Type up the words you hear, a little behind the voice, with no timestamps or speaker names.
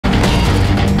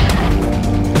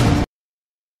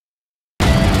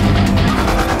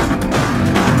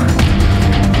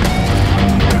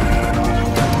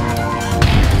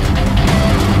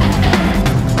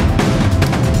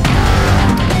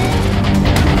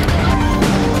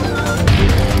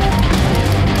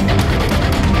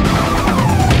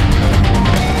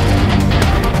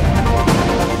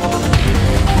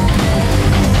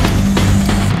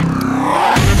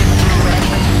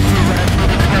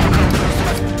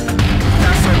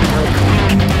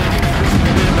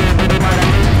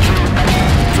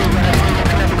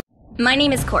My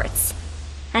name is Quartz,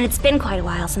 and it's been quite a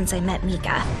while since I met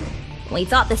Mika. We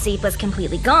thought the seed was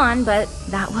completely gone, but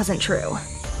that wasn't true.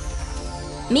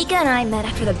 Mika and I met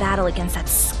after the battle against that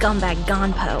scumbag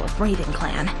Gonpo of Raven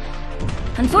Clan.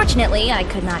 Unfortunately, I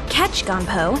could not catch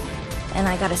Gonpo, and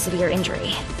I got a severe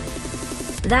injury.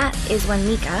 That is when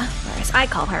Mika, or as I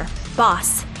call her,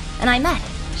 Boss, and I met.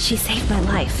 She saved my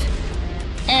life.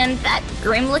 And that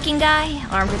grim-looking guy,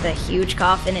 armed with a huge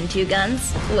coffin and 2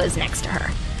 guns, was next to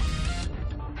her.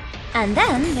 And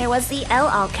then there was the El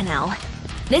Alcanel.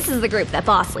 This is the group that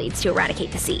Boss leads to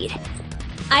eradicate the seed.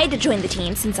 I had to join the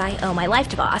team since I owe my life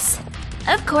to Boss.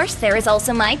 Of course, there is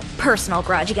also my personal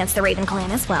grudge against the Raven Clan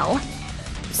as well.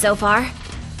 So far,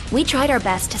 we tried our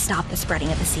best to stop the spreading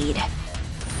of the seed.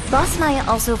 Boss and I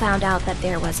also found out that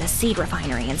there was a seed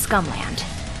refinery in Scumland.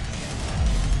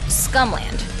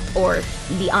 Scumland, or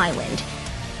the island,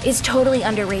 is totally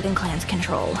under Raven Clan's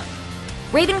control.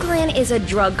 Raven Clan is a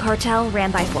drug cartel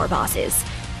ran by 4 bosses.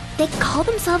 They call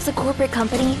themselves a corporate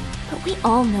company, but we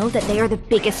all know that they are the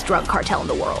biggest drug cartel in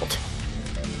the world.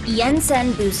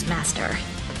 Yensen Boostmaster.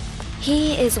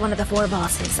 He is one of the 4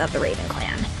 bosses of the Raven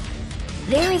Clan.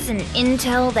 There is an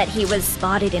intel that he was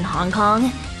spotted in Hong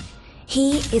Kong.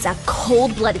 He is a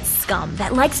cold-blooded scum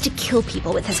that likes to kill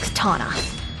people with his katana.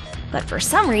 But for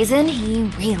some reason, he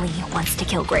really wants to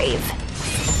kill Grave.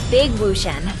 Big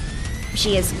Wushen.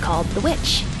 She is called the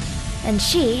Witch, and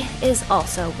she is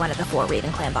also one of the 4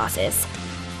 Raven Clan bosses.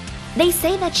 They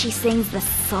say that she sings the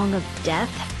Song of Death,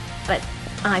 but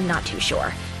I'm not too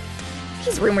sure.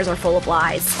 These rumors are full of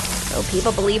lies, so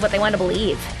people believe what they want to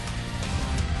believe.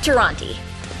 Taranti.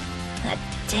 That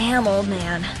damn old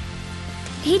man.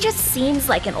 He just seems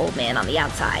like an old man on the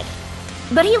outside,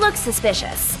 but he looks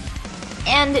suspicious.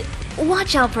 And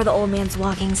watch out for the old man's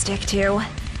walking stick, too.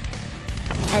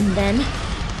 And then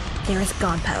there is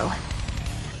Gonpo.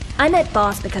 I met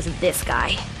Boss because of this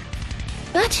guy.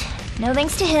 But no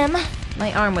thanks to him,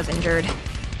 my arm was injured.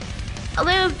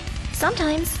 Although,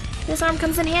 sometimes this arm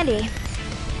comes in handy.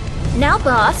 Now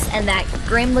Boss and that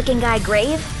grim-looking guy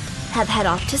Grave have head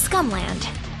off to Scumland.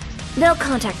 They'll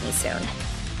contact me soon.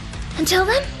 Until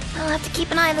then, I'll have to keep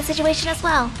an eye on the situation as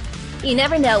well. You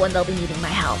never know when they'll be needing my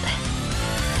help.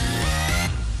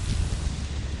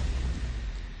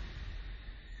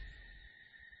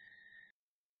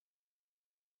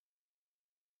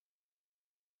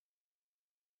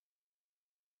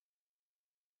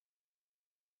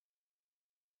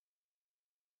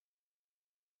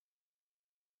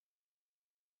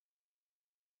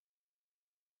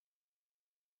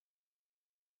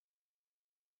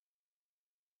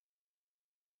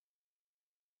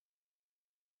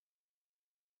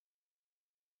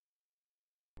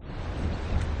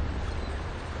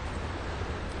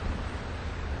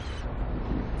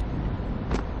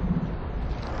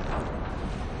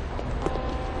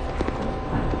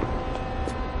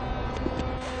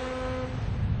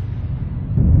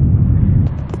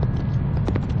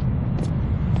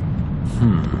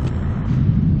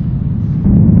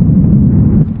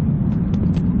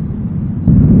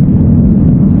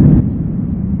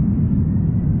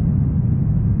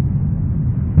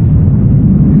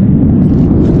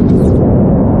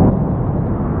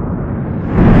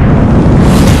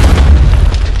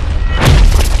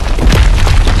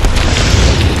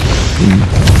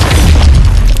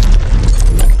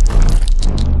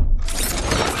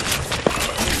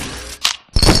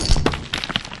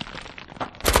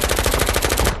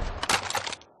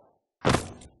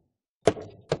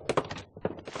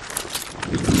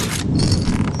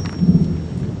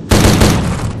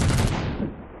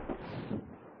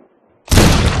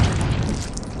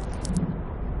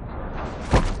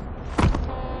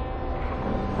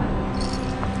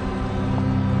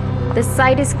 The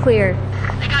site is clear.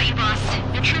 I got you, boss.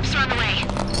 Your troops are on the way.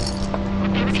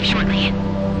 I'll be with you shortly.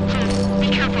 Please,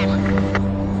 be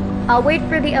careful. I'll wait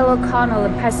for the El O'Connell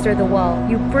and pester the wall.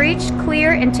 You breach,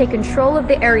 clear, and take control of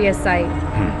the area site.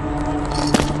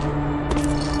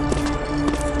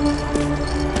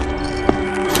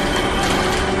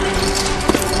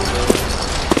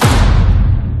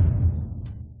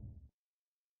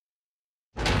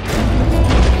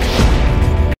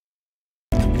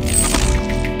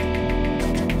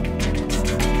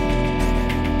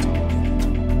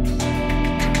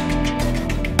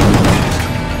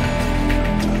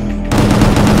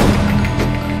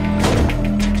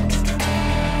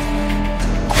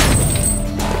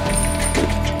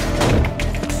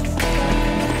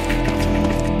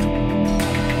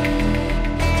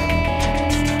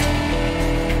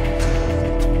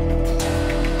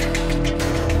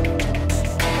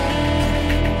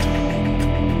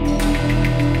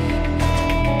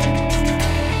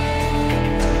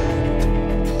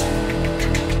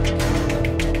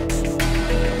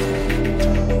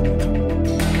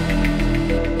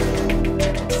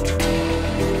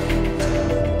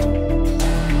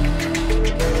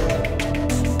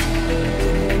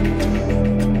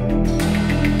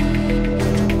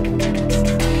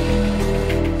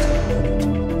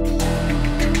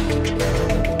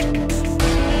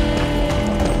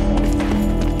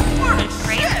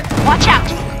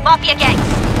 Mafia gang.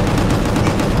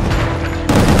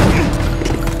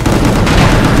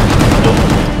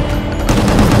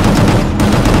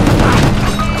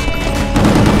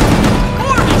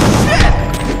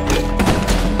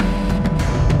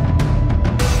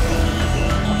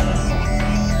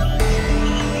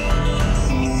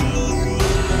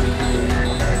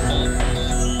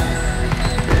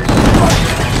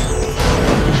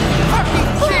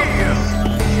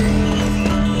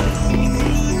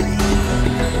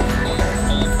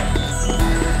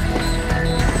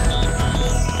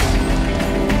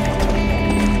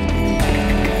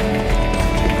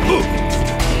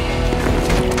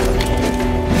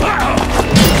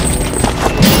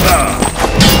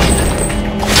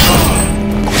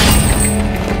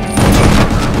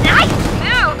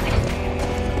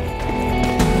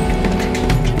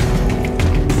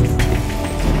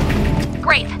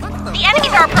 The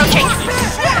enemies are approaching!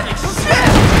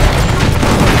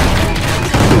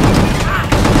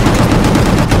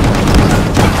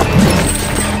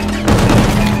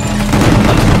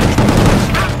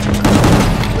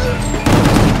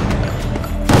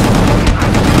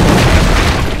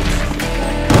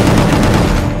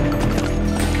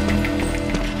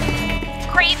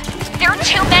 Grave, there are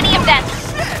too many of them!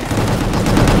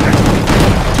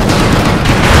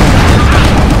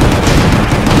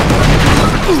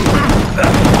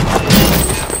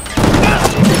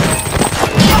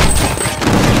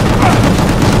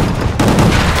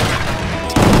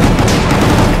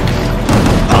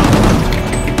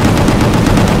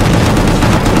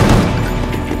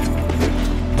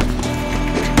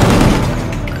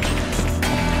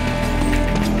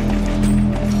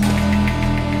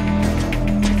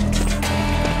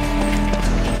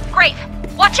 Grave,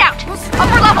 watch out!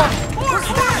 Upper level!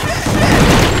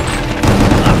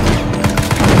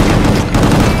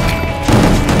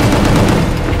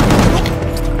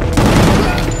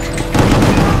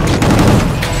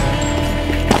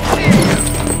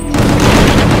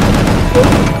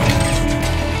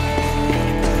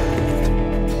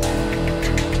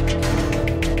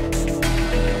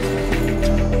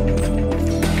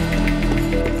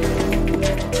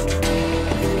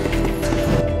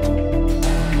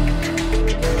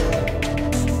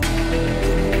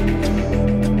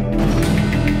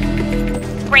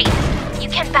 Great. You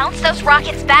can bounce those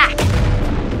rockets back.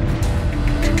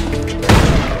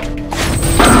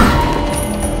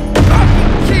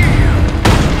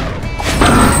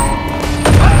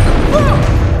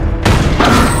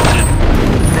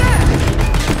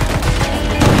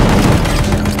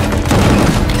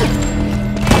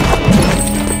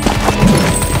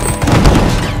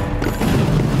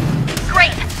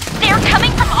 Great. They're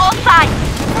coming from all sides.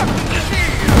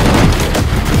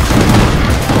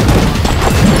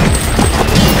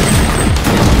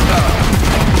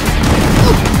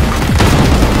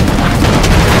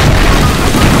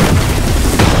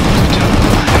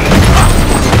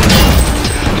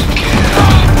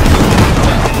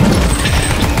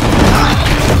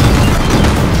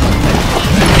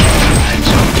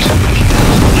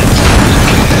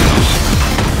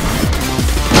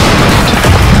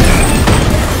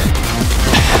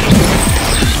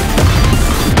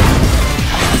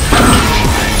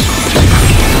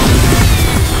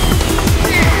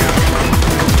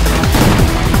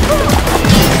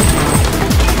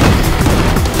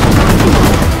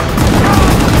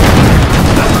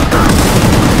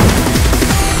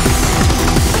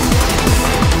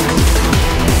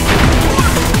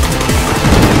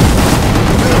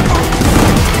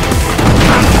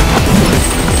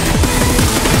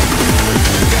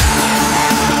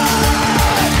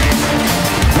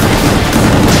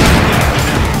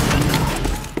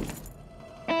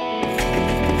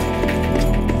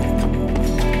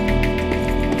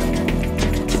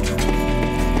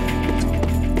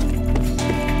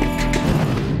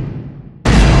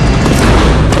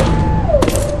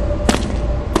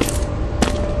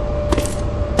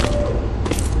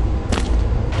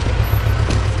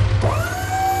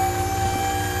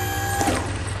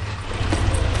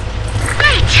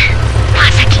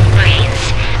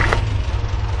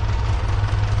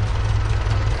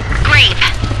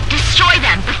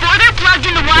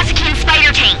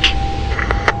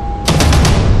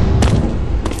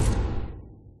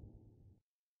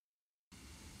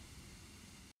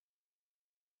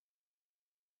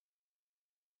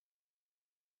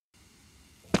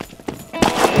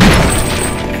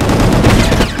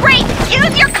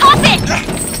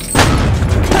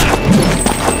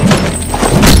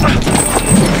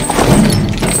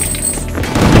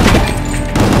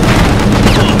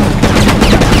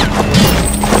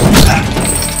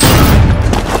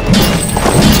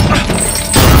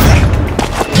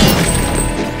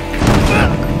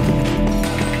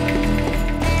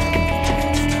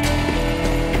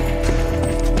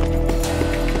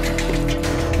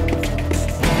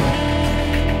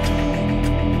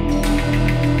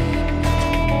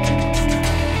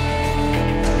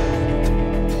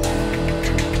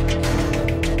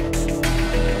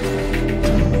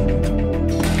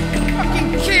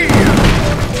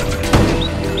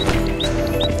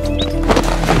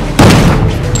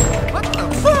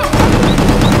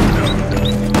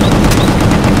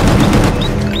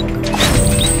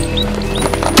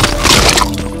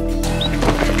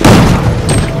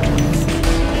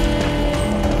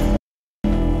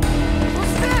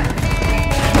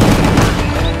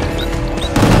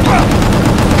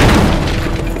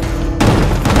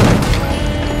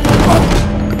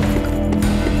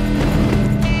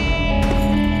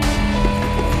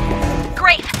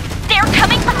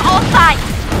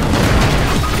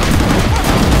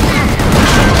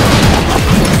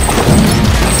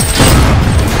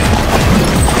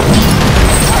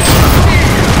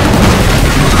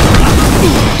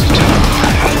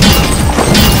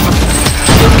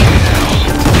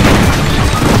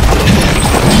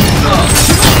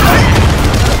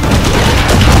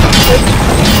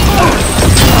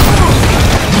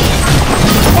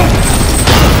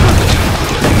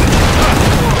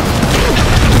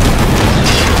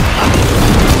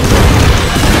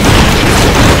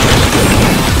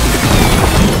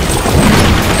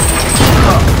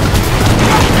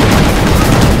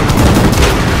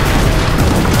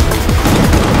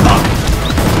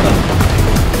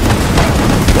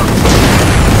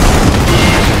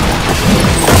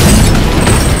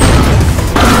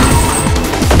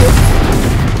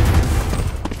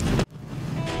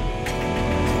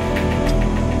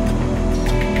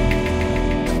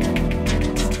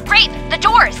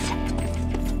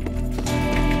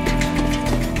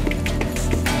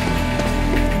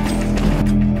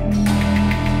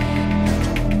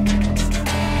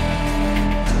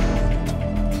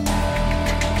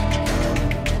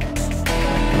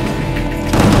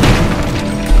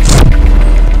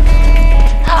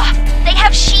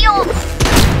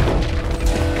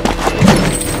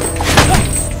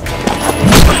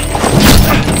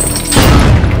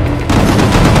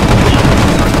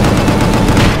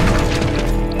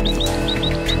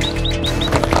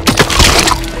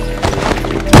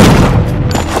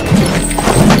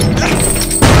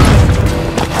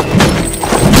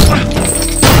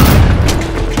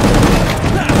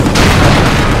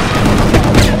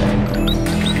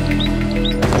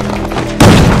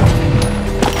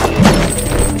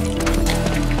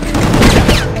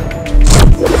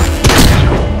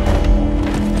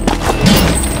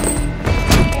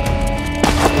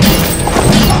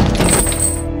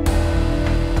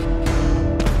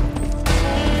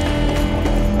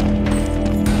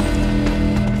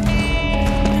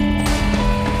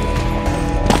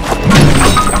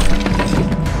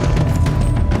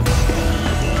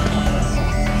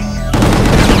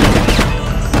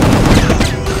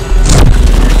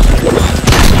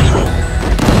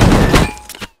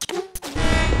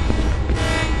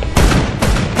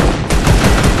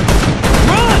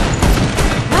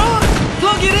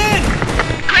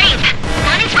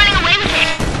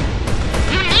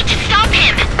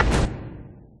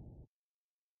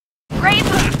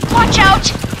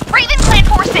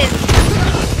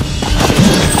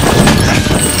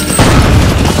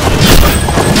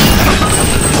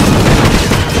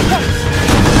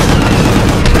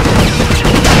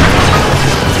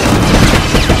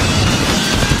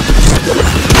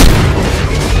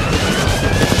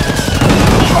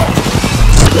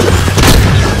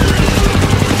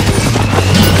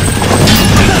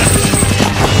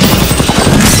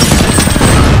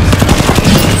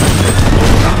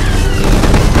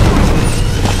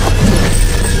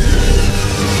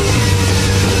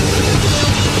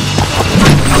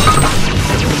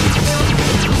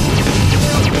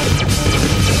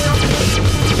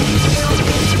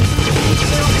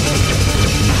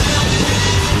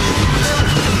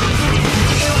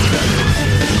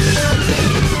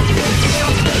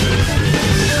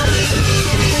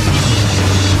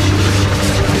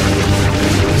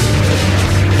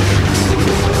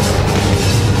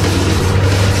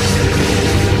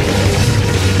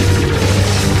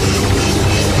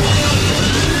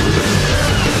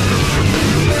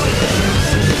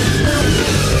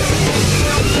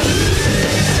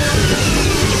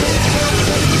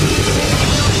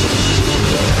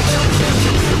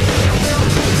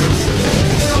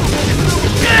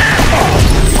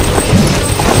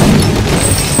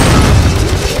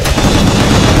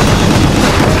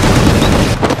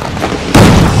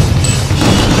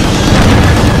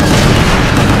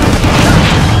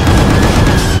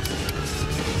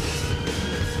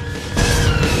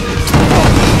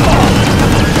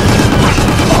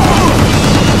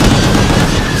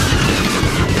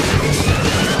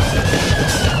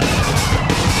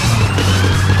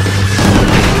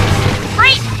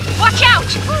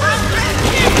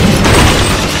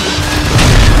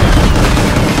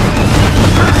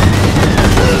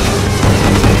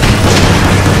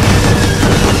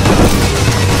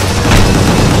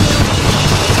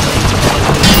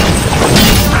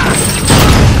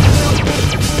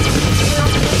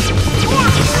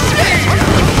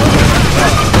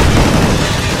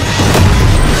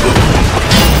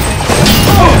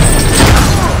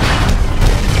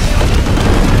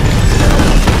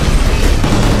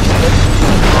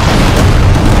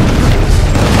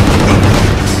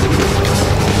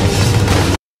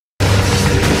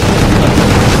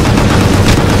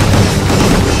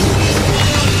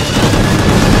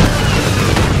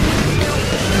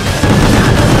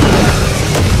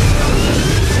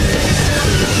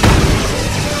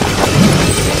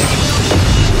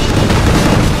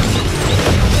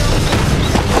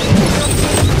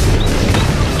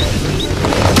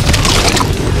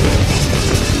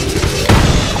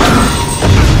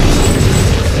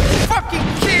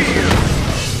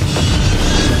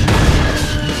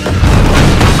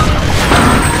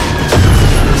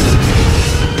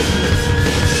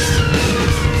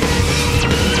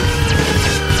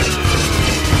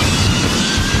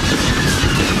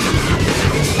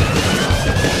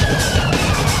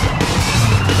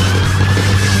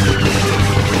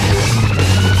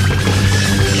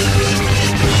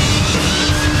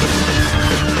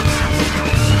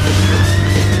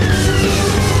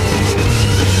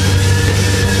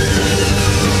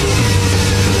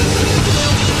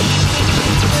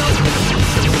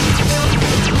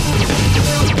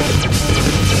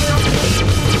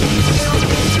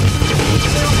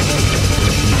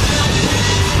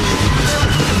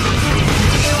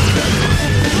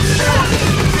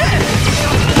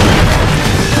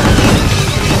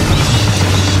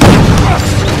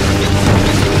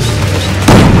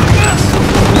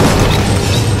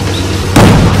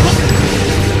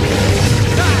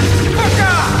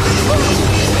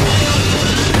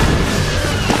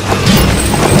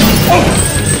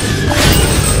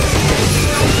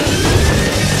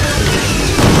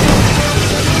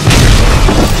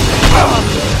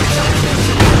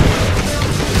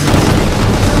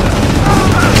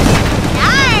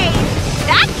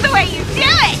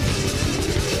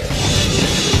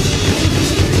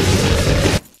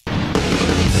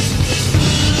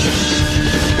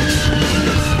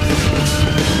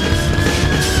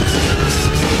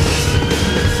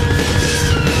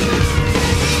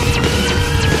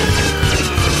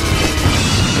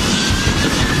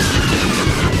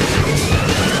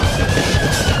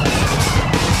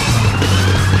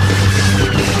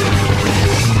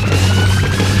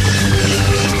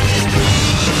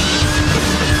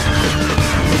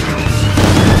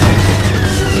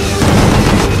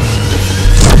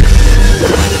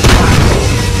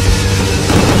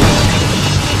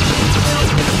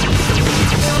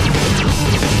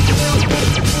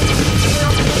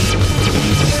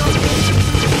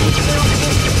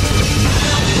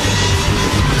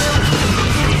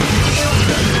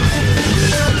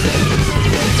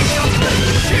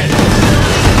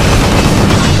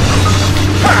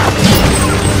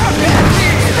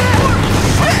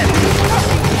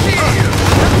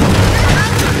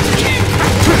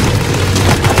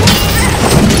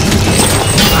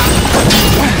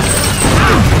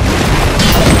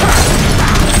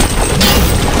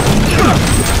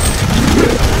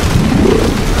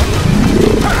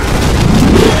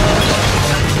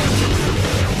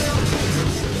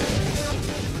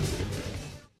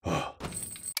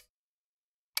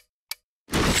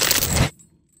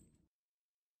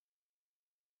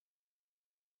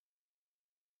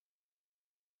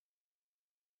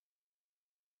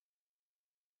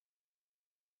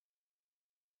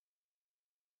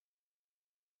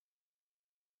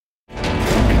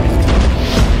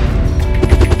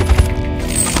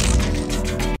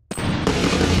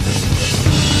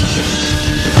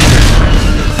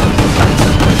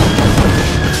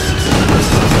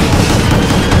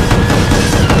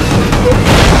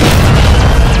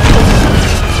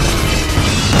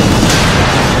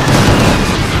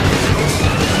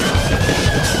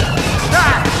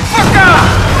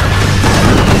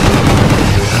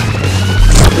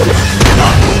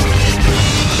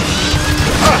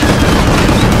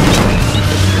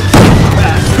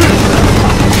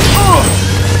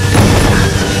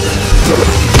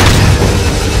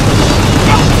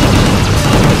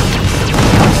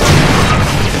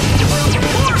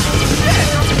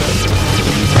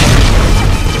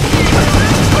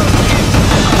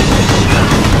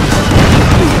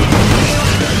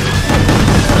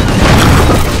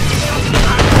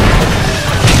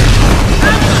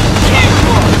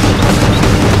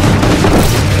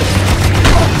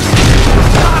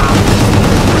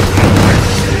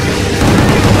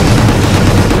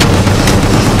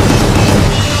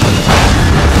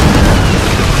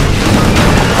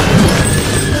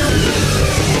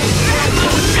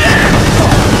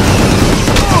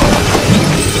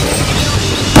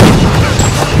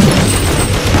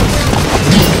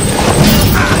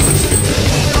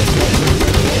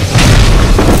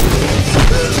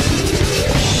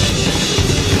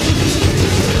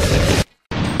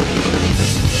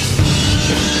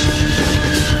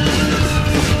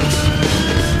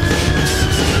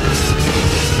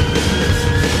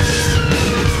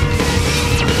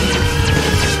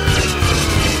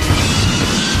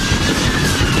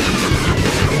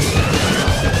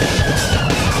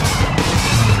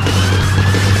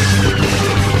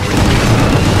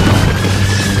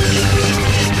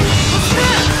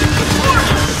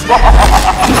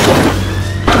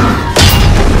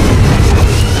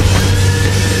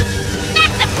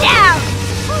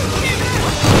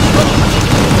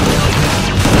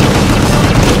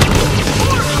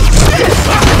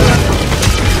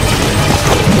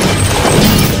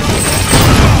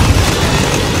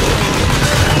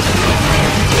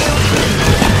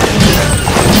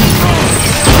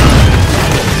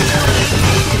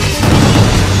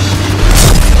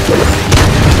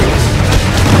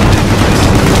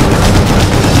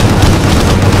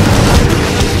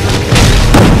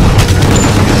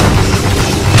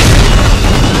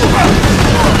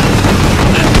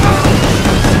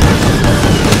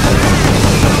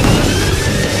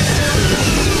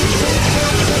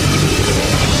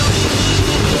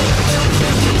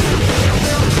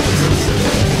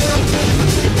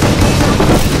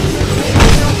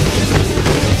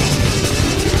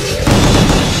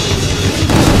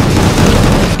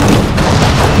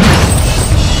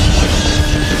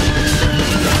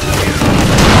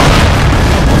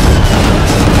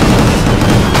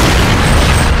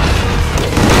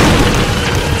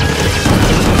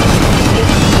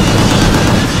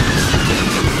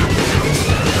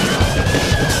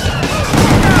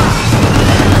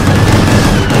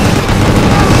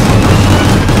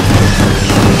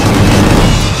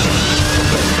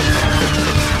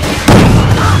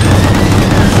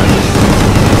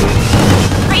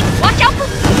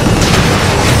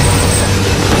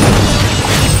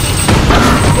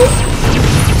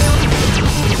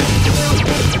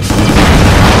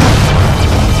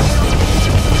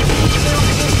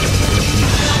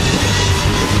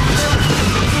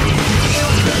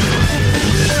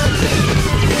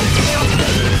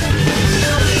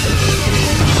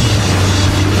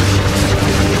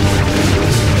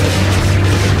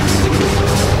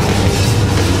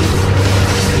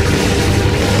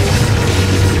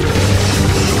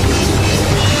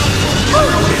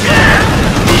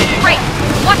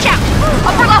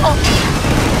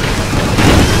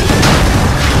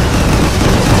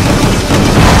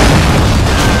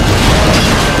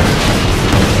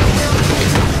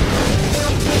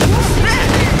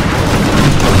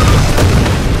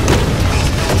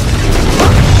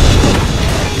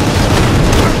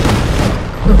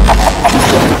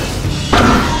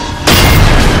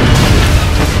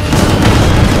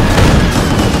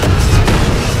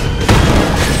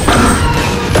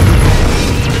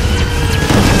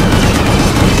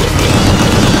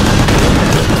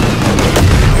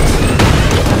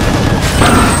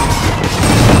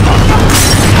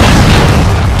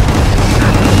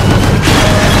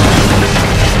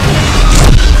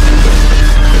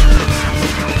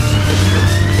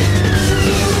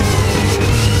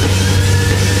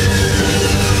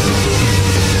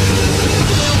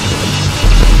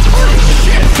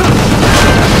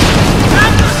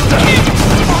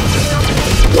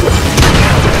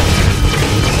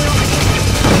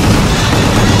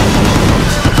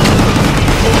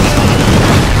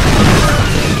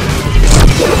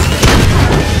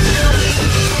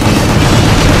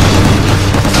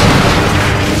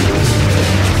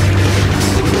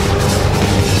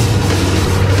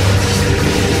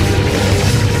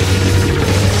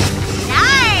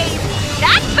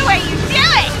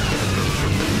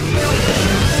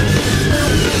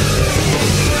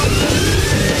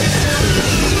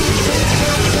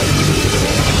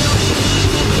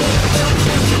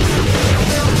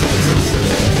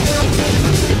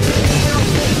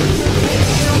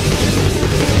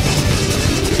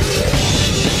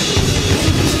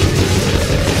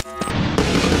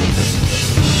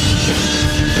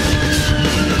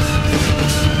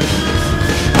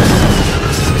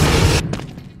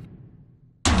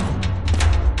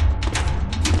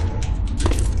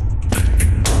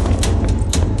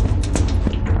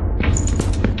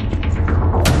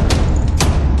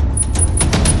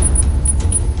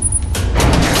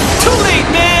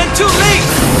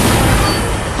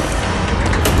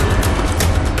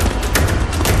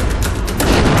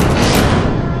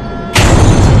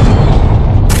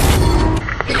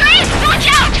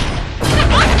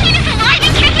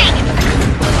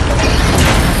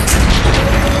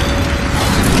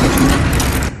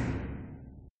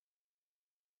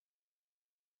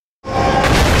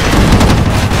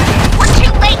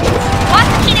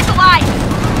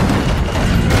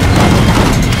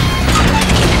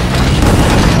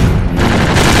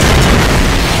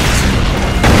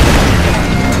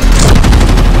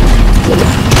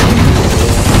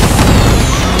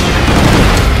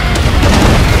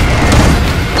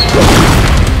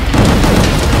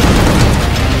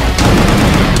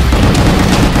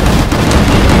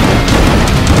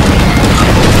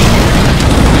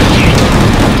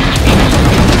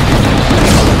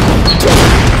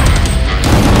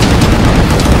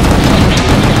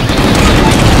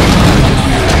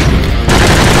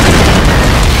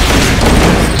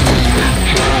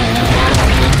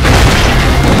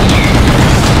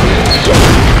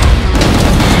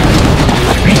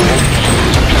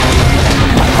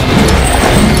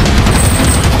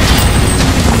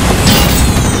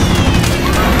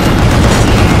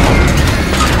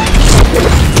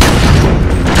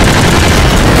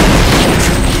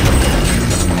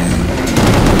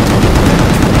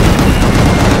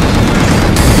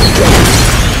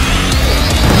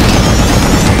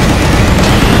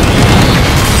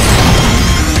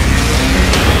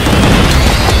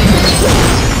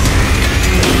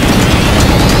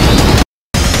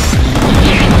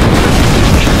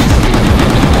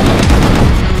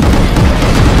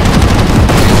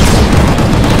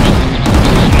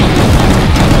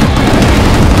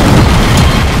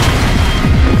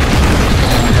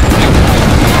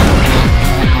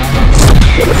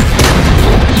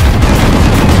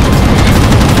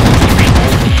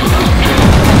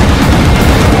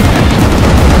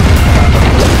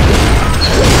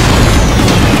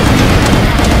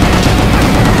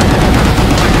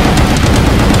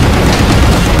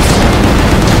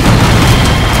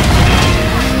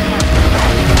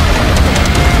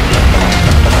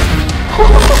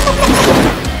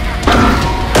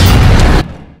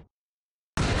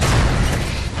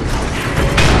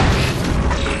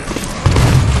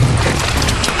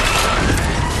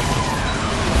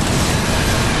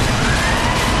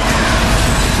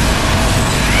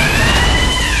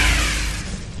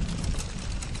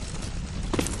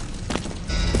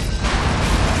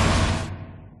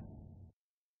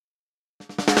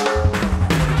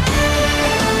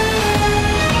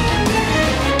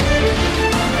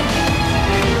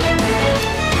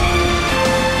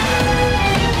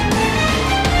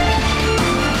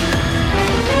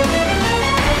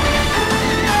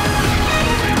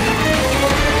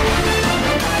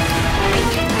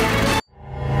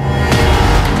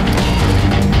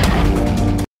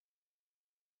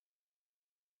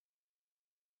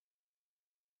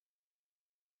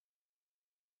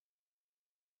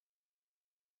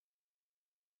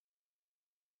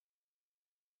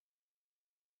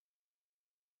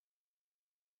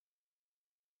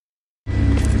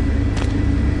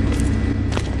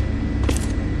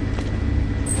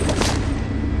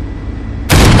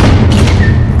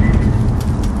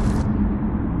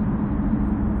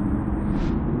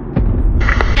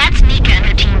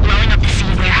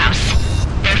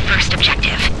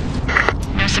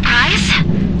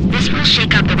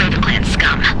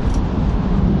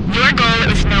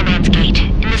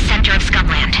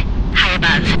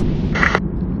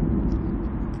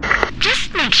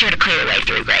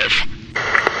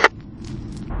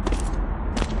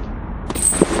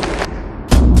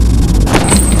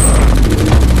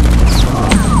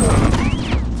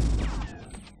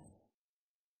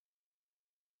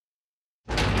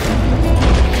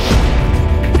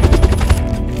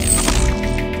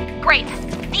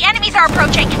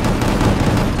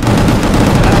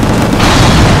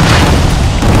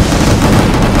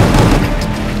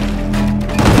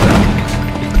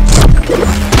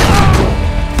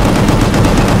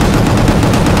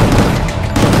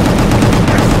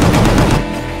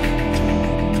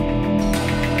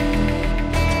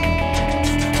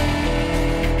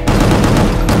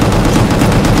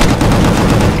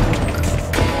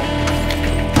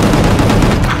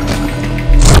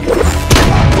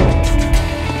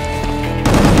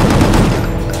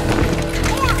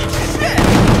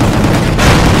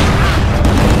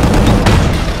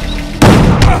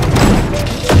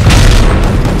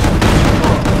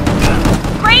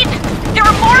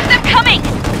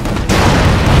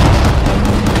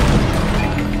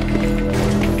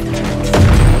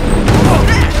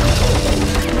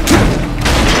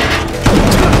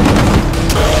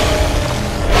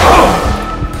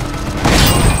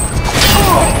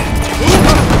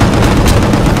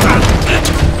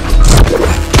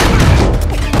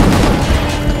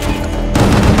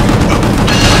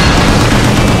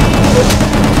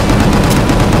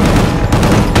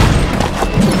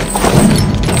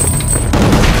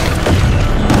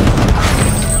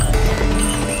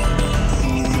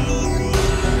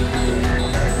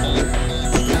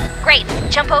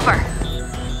 Jump over.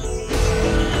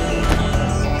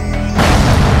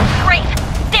 Great!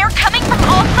 They're coming from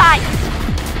all sides!